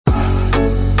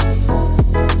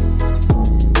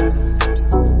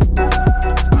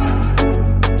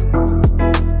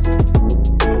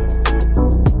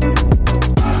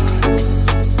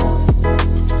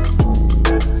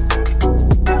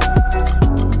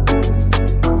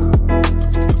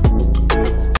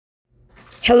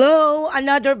Hello,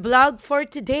 another vlog for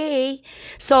today.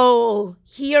 So,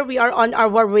 here we are on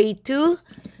our way to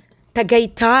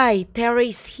Tagaytay,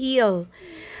 Terrace Hill.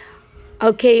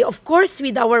 Okay, of course,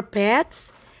 with our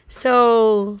pets.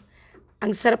 So,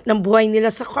 ang sarap ng buhay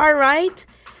nila sa car, right?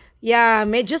 Yeah,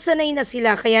 medyo sanay na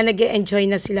sila, kaya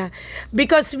nag-enjoy na sila.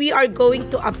 Because we are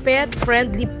going to a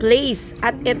pet-friendly place.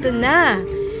 At eto na,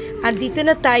 andito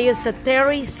na tayo sa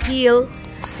Terrace Hill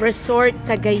Resort,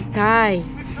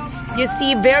 Tagaytay. You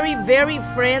see, very, very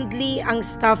friendly ang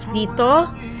staff dito.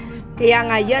 Kaya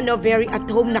nga yan, no, very at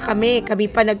home na kami.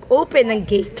 Kami pa nag-open ng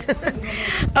gate.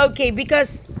 Okay,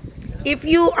 because if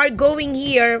you are going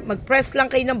here, mag-press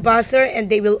lang kayo ng buzzer and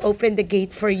they will open the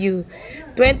gate for you.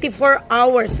 24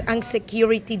 hours ang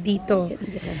security dito.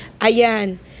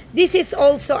 Ayan. This is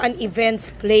also an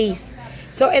events place.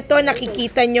 So, ito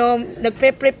nakikita nyo,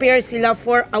 nagpe-prepare sila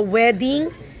for a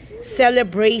wedding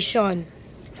celebration.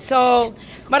 So,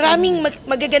 maraming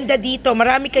magaganda dito.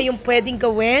 Marami kayong pwedeng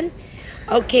gawin.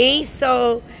 Okay,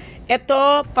 so,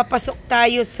 eto, papasok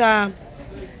tayo sa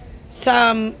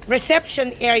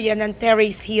reception area ng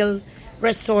Terrace Hill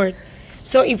Resort.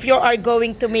 So, if you are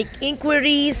going to make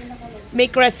inquiries,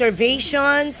 make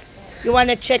reservations, you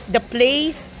wanna check the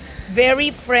place,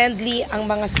 very friendly ang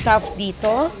mga staff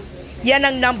dito. Yan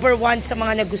ang number one sa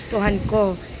mga nagustuhan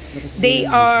ko. They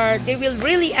will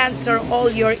really answer all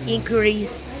your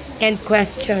inquiries and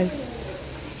questions.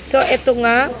 So, eto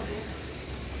nga.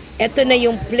 Eto na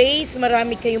yung place.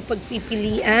 Marami kayong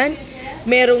pagpipilian.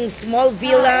 Merong small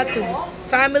villa to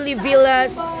family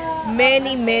villas.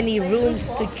 Many, many rooms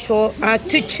to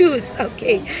choose.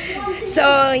 Okay. So,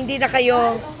 hindi na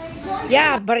kayo,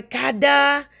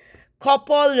 barkada,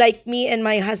 couple like me and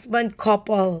my husband,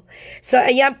 couple. So,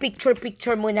 ayan,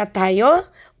 picture-picture muna tayo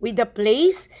with the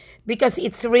place because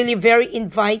it's really very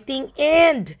inviting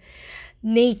and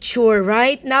nature,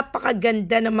 right?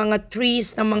 Napakaganda ng mga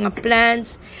trees, ng mga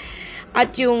plants.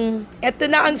 At yung, eto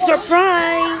na ang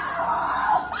surprise!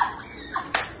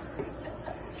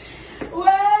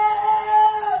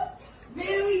 Wow!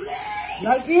 Very nice!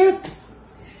 Like it?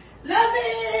 Love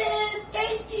it!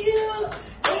 Thank you!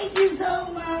 Thank you so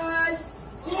much!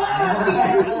 Wow!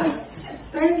 Very nice!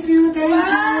 Thank you, thank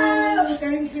Wow! you,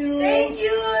 thank you. Thank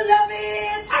you! Love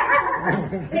it!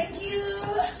 Thank you!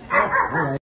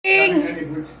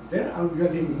 Sir, ang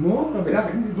galing mo. Kabila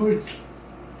kami ni Birds.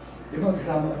 Di ba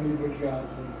kasama kami ni Birds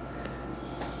kahapon?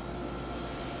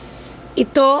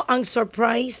 Ito ang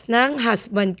surprise ng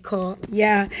husband ko.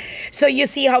 Yeah. So you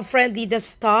see how friendly the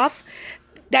staff.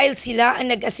 Dahil sila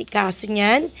ang nag-asikaso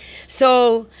niyan.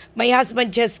 So, my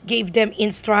husband just gave them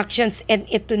instructions and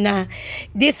ito na.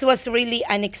 This was really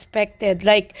unexpected.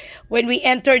 Like, when we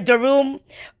entered the room,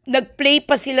 nag-play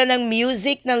pa sila ng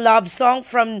music, ng love song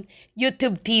from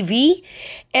YouTube TV.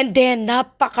 And then,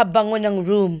 napakabango ng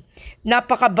room.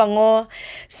 Napakabango.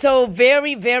 So,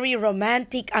 very, very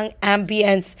romantic ang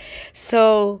ambience.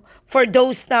 So, for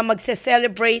those na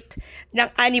magse-celebrate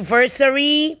ng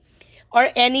anniversary, or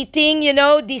anything, you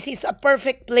know, this is a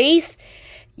perfect place.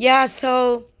 Yeah,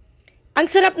 so,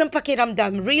 ang sarap ng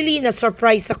pakiramdam. Really,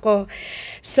 na-surprise ako.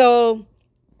 So,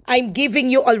 I'm giving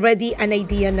you already an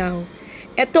idea now.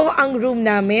 Ito ang room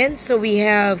namin. So, we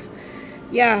have,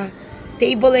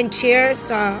 table and chair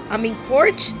sa aming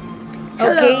porch.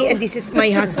 Okay, Hello. and this is my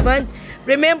husband.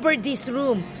 Remember this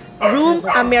room. Room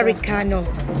Americano.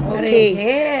 Okay.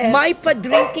 Yes. May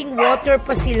pa-drinking water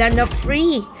pa sila na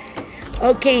free.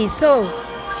 Okay, so,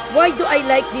 why do I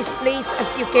like this place?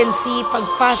 As you can see,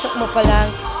 pagpasok mo pa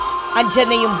lang, andyan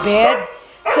na yung bed.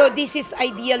 So, this is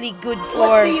ideally good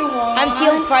for, What do you want?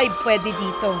 until 5 pwede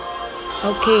dito.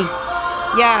 Okay.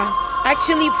 Yeah.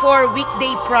 Actually, for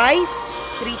weekday price,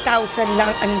 3,000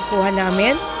 lang ang kuha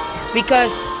namin.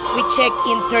 Because we check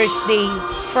in Thursday,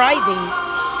 Friday.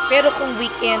 Pero kung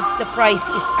weekends, the price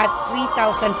is at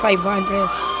 3,500.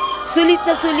 Sulit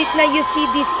na, you see,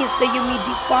 this is the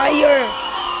humidifier.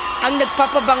 Ang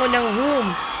nagpapabango ng room.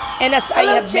 And as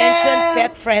I have mentioned,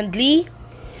 pet-friendly.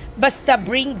 Basta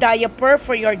bring diaper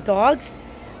for your dogs.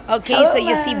 Okay, Hello, so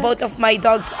you see both of my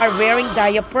dogs are wearing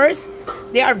diapers.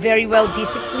 They are very well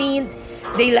disciplined.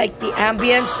 They like the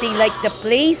ambience. They like the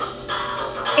place.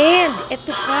 And,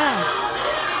 eto pa.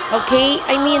 Okay,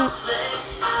 I mean,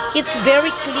 it's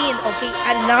very clean. Okay,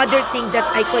 another thing that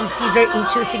I consider in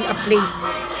choosing a place.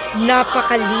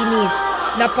 Napakalinis,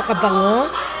 napakabango,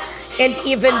 and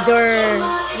even their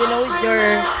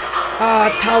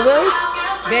towels,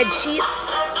 bed sheets,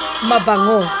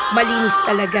 mabango, malinis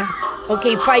talaga.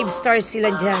 Okay, 5 stars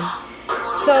sila dyan.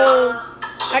 So,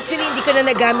 actually, hindi ko na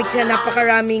nagamit dyan.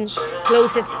 Napakaraming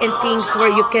closets and things where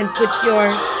you can put your,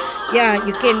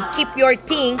 you can keep your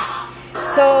things.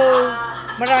 So,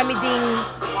 marami ding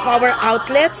power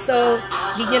outlet. So,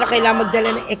 hindi nyo na kailangan magdala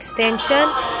ng extension.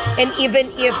 And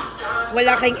even if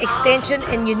wala kayong extension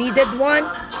and you needed one,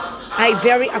 ay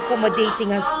very accommodating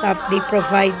ang stuff. They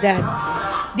provide that.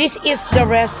 This is the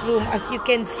restroom. As you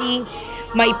can see,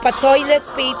 may pa-toilet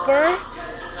paper.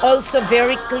 Also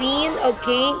very clean,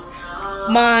 okay?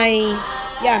 May,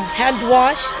 hand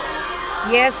wash.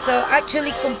 Yes, so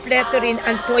actually kompleto rin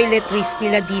ang toiletries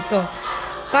nila dito.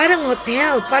 Parang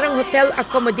hotel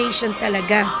accommodation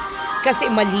talaga. Kasi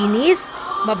malinis,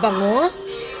 mabango,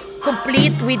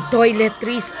 complete with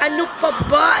toiletries. Ano pa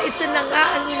ba? Ito na nga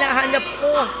ang hinahanap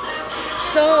ko.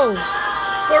 So,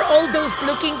 for all those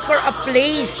looking for a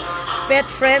place,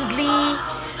 pet-friendly,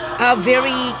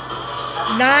 very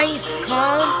nice,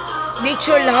 calm,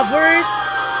 nature lovers,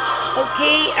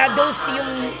 okay, those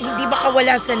yung hindi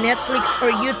makawala sa Netflix or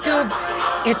YouTube,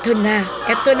 ito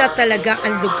na talaga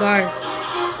ang lugar.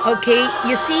 Okay,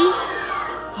 you see?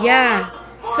 Yeah.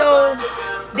 So,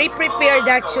 they prepared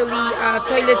actually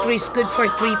toiletries good for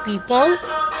 3 people.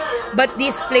 But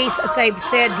this place, as I've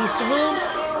said, this room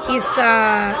is,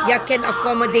 can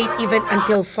accommodate even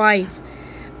until 5.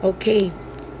 Okay.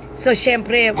 So,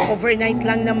 syempre, overnight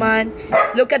lang naman.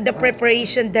 Look at the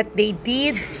preparation that they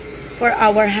did for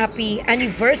our happy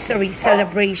anniversary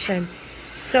celebration.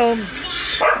 So,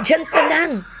 dyan pa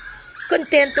lang.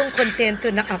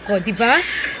 Kontento na ako, di ba?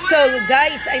 So,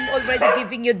 guys, I'm already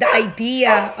giving you the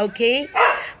idea, okay?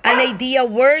 An idea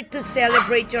where to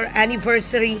celebrate your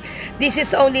anniversary. This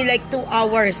is only like 2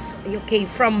 hours, okay,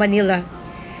 from Manila.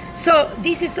 So,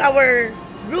 this is our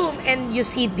room and you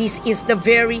see this is the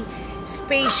very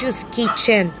spacious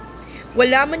kitchen.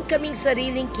 Wala man kaming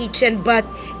sariling kitchen but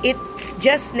it's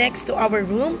just next to our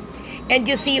room and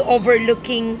you see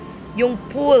overlooking yung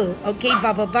pool. Okay,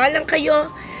 bababa lang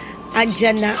kayo,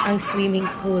 andyan na ang swimming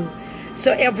pool.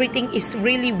 So everything is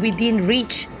really within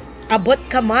reach. Abot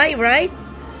kamay, right?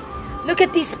 Look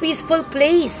at this peaceful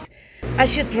place.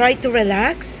 As you try to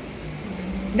relax,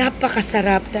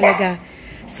 napakasarap talaga.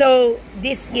 So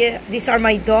these are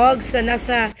my dogs. So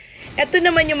eto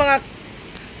naman yung mga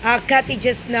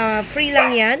cottages na free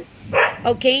lang yan.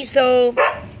 Okay, so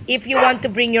if you want to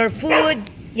bring your food,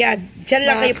 dyan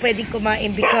lang kayo pwedeng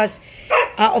kumain because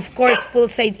of course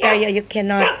poolside area you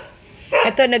cannot.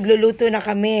 Ito, nagluluto na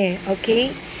kami.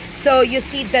 Okay? So, you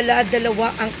see, dalawa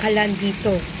ang kalan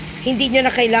dito. Hindi nyo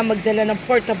na kailangan magdala ng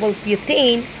portable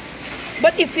butane.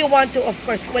 But if you want to, of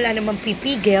course, wala namang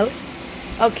pipigil.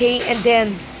 Okay? And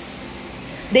then,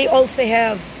 they also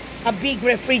have a big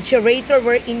refrigerator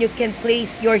wherein you can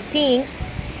place your things.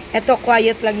 Ito,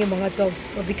 quiet lang yung mga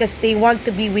dogs ko because they want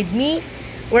to be with me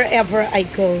wherever I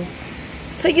go.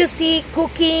 So, you see,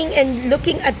 cooking and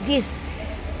looking at this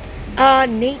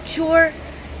nature,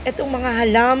 itong mga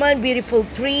halaman, beautiful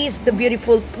trees, the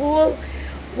beautiful pool.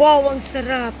 Wow, ang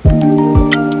sarap.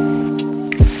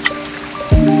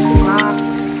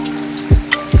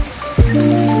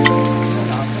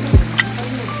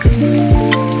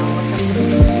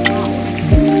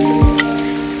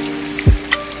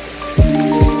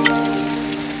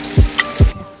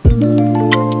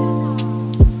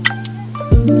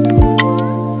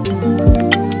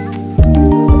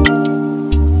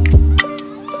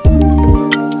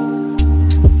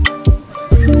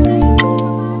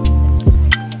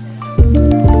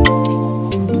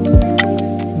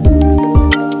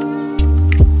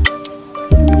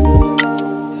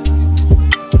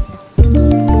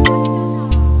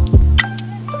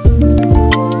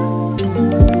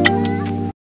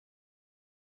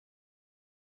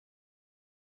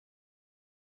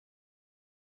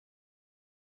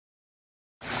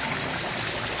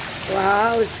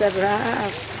 Wow,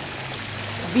 sarap.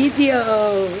 Video.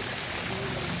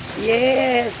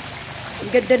 Yes. Ang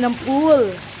ganda ng pool.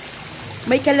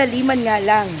 May kalaliman nga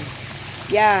lang.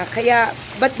 Yeah,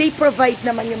 but they provide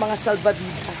naman yung mga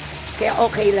salbabida. Kaya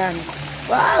okay lang.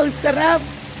 Wow, sarap.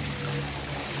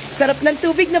 Sarap ng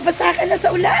tubig na basa ka na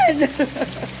sa ulan.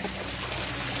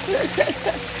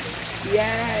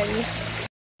 Yan.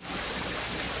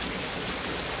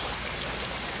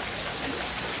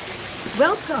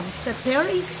 Welcome sa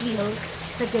Terrace Hill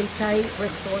Tagaytay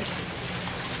Resort.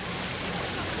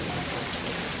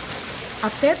 A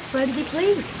pet-friendly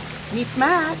place. Meet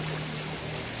Max.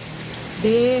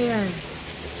 There.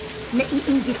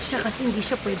 Naiinggit siya kasi hindi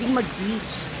siya pwedeng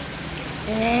mag-beach.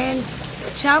 And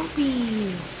Champy.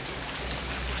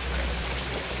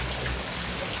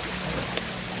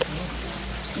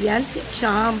 Yan si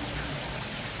Champ.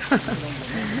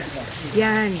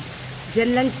 Yan.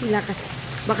 Diyan lang sila kasi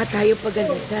baka tayo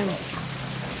pagalitan.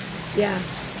 Yeah.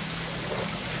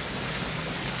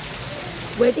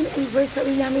 Wedding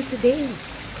anniversary namin today.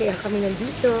 kaya kami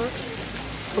nandito.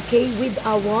 Okay, with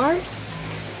our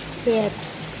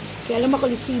pets. Kaya alam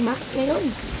makulit si Max ngayon.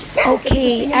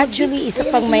 Okay, actually, isa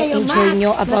pang may enjoy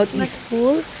nyo about this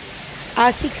pool.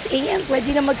 6 a.m.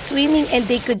 pwede na mag-swimming and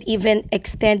they could even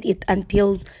extend it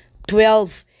until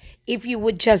 12 if you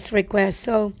would just request.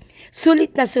 So,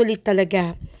 sulit na sulit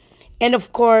talaga. And of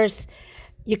course,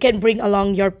 you can bring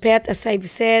along your pet as I've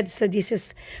said. So, this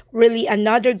is really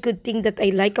another good thing that I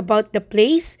like about the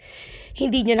place.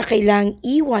 Hindi nyo na kailangang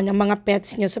iwan ang mga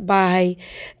pets nyo sa bahay.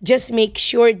 Just make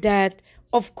sure that,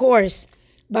 of course,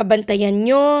 babantayan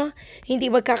nyo, hindi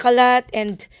magkakalat,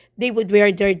 and they would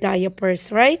wear their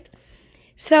diapers, right?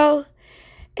 So,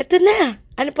 eto na.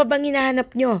 Ano pa bang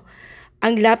hinahanap nyo?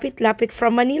 Ang lapit-lapit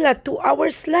from Manila, 2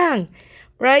 hours lang,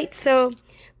 right? So,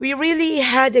 we really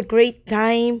had a great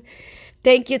time.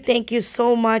 Thank you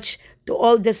so much to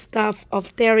all the staff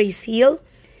of Terrace Hill.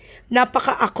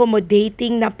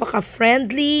 Napaka-accommodating,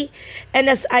 napaka-friendly, and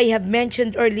as I have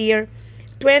mentioned earlier,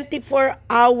 24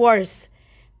 hours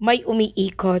may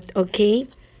umiikot, okay?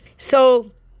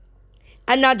 So,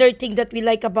 another thing that we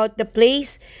like about the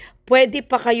place, pwede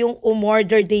pa kayong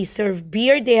umorder. They serve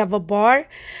beer, they have a bar,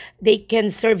 they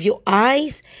can serve you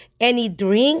ice, any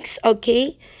drinks,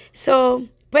 okay?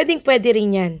 So, pwedeng-pwede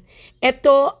rin yan.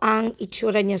 Ito ang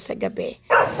itsura niya sa gabi.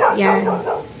 Yan.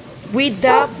 With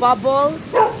the bubble,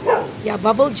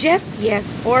 bubble jet,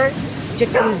 yes, or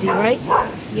jacuzzi, right?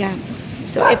 Yeah.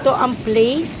 So, ito ang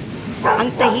place.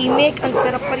 Ang tahimik, ang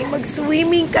sarap pa rin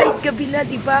mag-swimming kahit gabi na,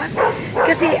 di ba?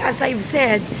 Kasi, as I've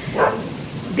said,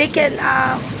 they can,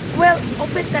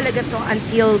 open talaga to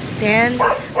until 10,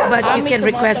 but you can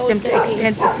request them to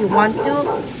extend if you want to.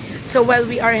 So, while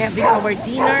we are having our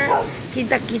dinner,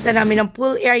 kita-kita namin ang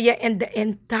pool area and the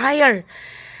entire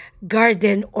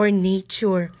garden or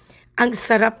nature. Ang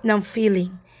sarap ng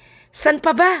feeling. San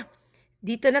pa ba?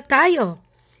 Dito na tayo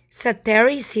sa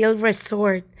Terrace Hill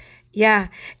Resort. Yeah.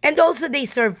 And also they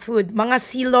serve food. Mga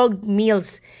silog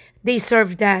meals. They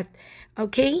serve that.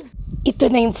 Okay? Ito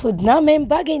na yung food namin.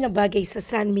 Bagay na bagay sa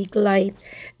San Miguelite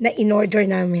na in-order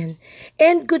namin.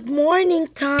 And good morning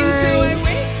time!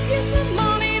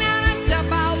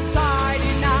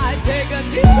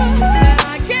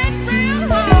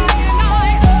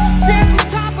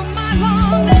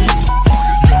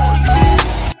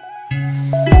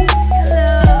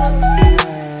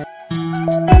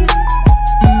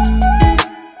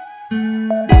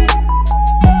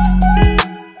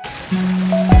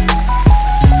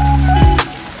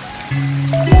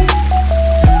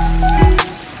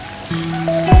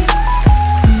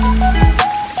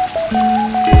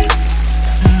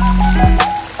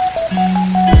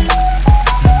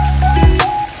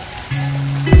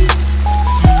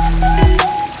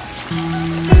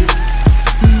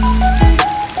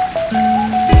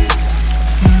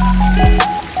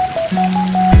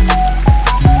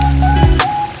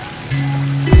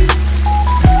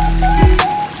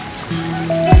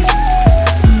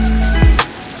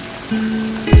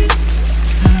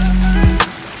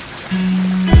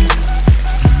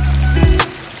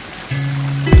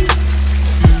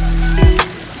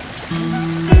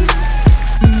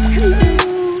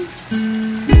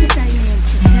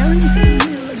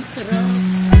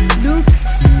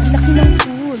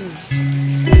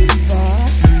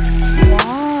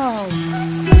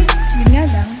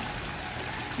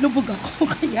 Lubog ako,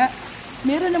 kaya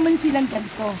meron naman silang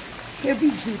ganito, heavy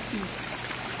duty.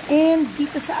 And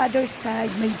dito sa other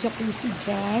side, may jacuzzi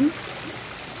dyan.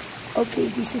 Okay,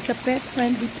 this is a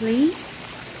pet-friendly place.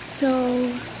 So,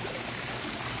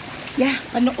 yeah,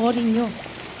 panoorin nyo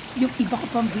yung iba ko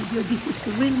pang video. This is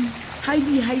really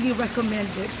highly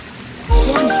recommended.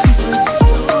 100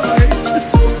 stars.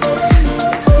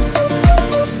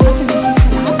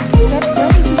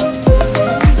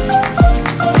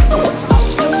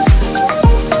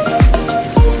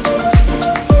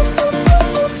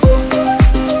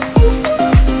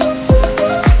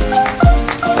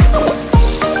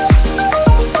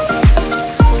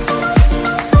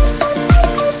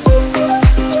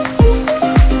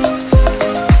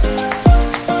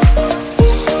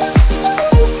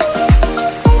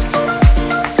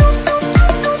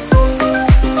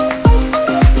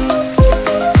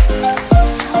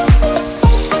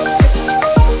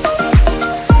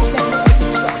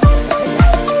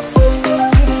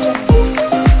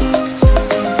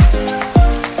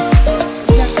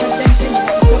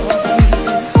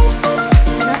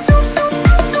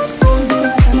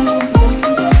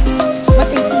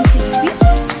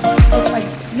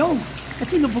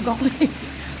 Kasi lubog ako eh.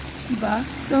 Diba?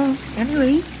 So,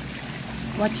 anyway,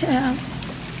 watch out.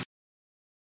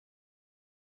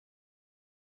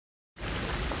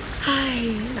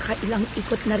 Ay, nakailang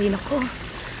ikot na rin ako.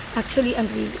 Actually, ang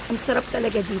sarap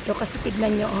talaga dito kasi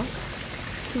tignan nyo, oh.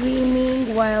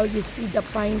 Swimming while you see the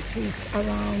pine trees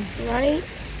around, right?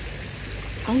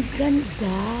 Ang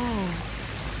ganda.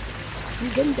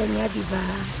 Ang ganda niya, diba?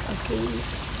 Okay.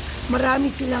 Marami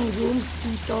silang rooms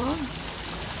dito.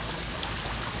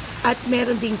 At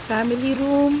meron ding family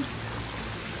room.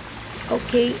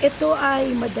 Okay, ito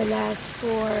ay madalas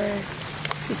for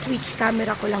switch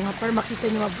camera ko lang para makita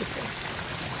nyo mabuti.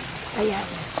 Ayan.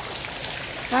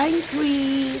 Pine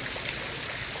trees.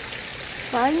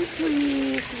 Pine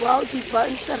trees. Wow, diba?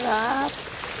 Ang sarap.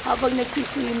 Habang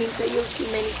nagsiswimming kayo, si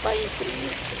many pine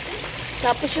trees.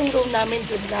 Tapos yung room namin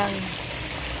dun lang.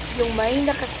 Yung may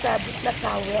nakasabit na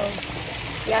towel.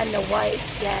 Yan, na white.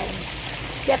 Yan.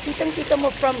 Kaya kitang-kita mo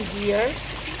from here.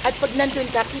 At pag nandun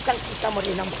ka, kitang-kita mo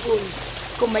rin ang pool.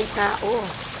 Kung may tao.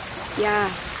 Yeah.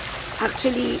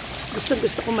 Actually, gusto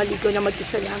ko maligo na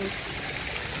mag-isa lang.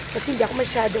 Kasi hindi ako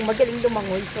masyadong magaling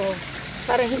lumangoy. So,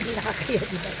 parang hindi nakakaya,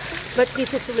 diba? But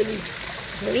this is really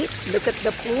great. Look at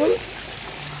the pool.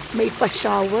 May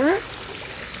pa-shower.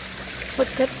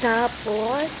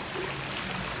 Pagkatapos,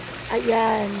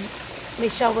 ayan. May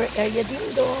shower area din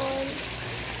doon.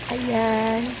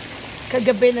 Ayan.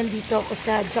 Kagabi nandito ako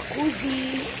sa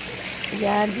jacuzzi.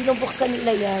 Ayan. Binubuksan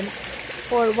nila yan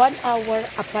for 1 hour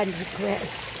upon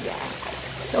request. Yeah.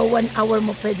 So, 1 hour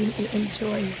mo pwedeng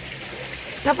i-enjoy.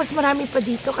 Tapos marami pa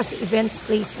dito kasi events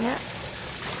place nga.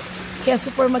 Kaya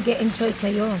super mag-e-enjoy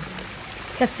kayo.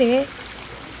 Kasi,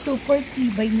 super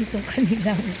tibay nitong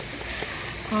kanilang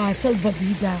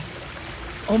salbabida.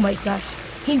 Oh my gosh.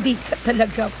 Hindi ka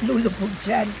talaga lulubog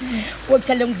dyan. Huwag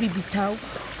ka lang bibitaw.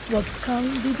 Huwag kang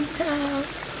bibitaw.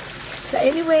 So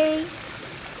anyway,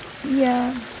 see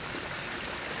ya.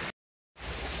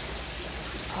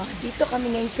 Dito kami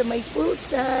ngayon sa may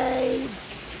poolside.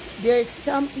 There's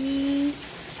Chumpy.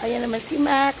 Ayan naman si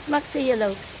Max. Max, say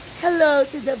hello. Hello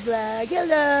to the vlog.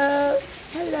 Hello.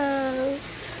 Hello.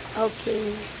 Okay.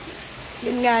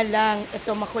 Yun nga lang.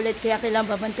 Ito makulit. Kaya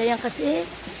kailangan babantayan kasi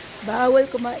bawal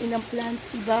kumain ng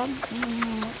plants, diba?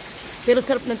 Pero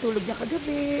sarap ng tulog niya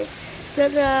kagabi.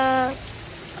 Sarap.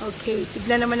 Okay.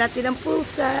 Tignan naman natin ang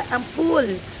pool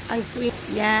ang swim.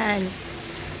 Yan.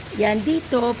 Yan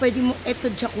dito, pwede mo,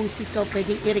 ito jacuzzi to,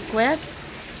 pwede i-request.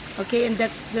 Okay, and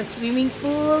that's the swimming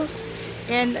pool.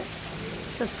 And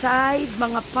sa side,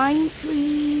 mga pine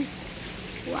trees.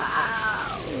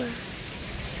 Wow!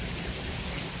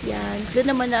 Yan, doon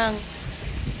naman ang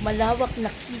malawak na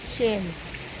kitchen.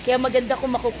 Kaya maganda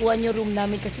kung makukuha nyo room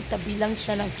namin kasi tabi lang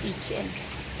siya ng kitchen.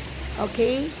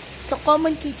 Okay? So,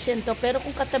 common kitchen to. Pero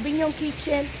kung katabi nyo yung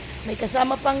kitchen, may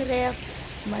kasama pang ref,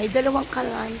 may dalawang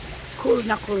kalan, cool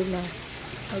na.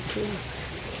 Okay.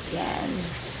 Yan.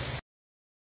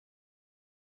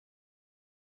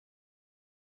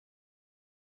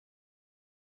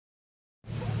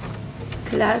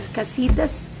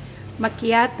 Casitas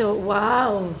macchiato.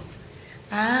 Wow.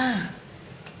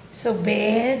 So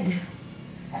bed.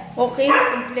 Okay,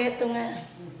 kompleto nga.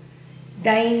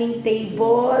 Dining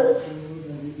table.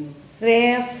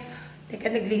 Ref. Teka,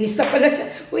 naglinis na pala siya.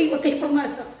 Uy, wag kayo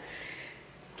pumasok.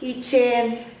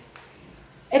 Kitchen.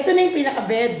 Ito na yung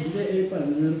pinaka-bed. Hindi,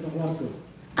 meron pa kwarto.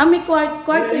 May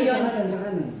kwarto yun. Sa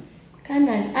kanan.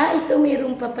 Kanan. Ito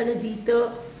mayroon pa pala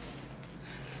dito.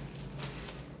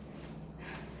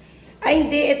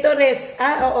 Hindi. Ito rest.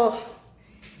 Oo.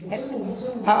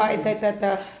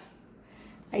 Ito.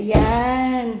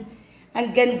 Ayan. Ang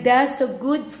ganda. So,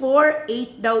 good for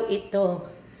 8 daw ito.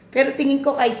 Pero tingin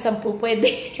ko kahit 10 pwede.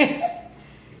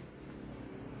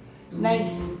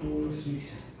 Nice. 2,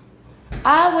 6.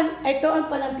 Ito ang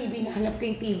palang TV. Nahanap ko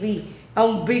yung TV.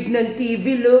 Ang big ng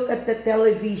TV. Look at the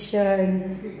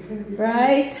television.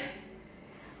 Right?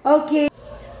 Okay.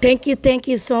 Thank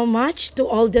you so much to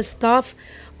all the staff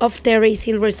of Terrace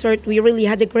Hill Resort. We really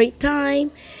had a great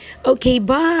time. Okay,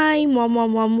 bye. Mwah, mwah,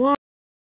 mwah, mwah.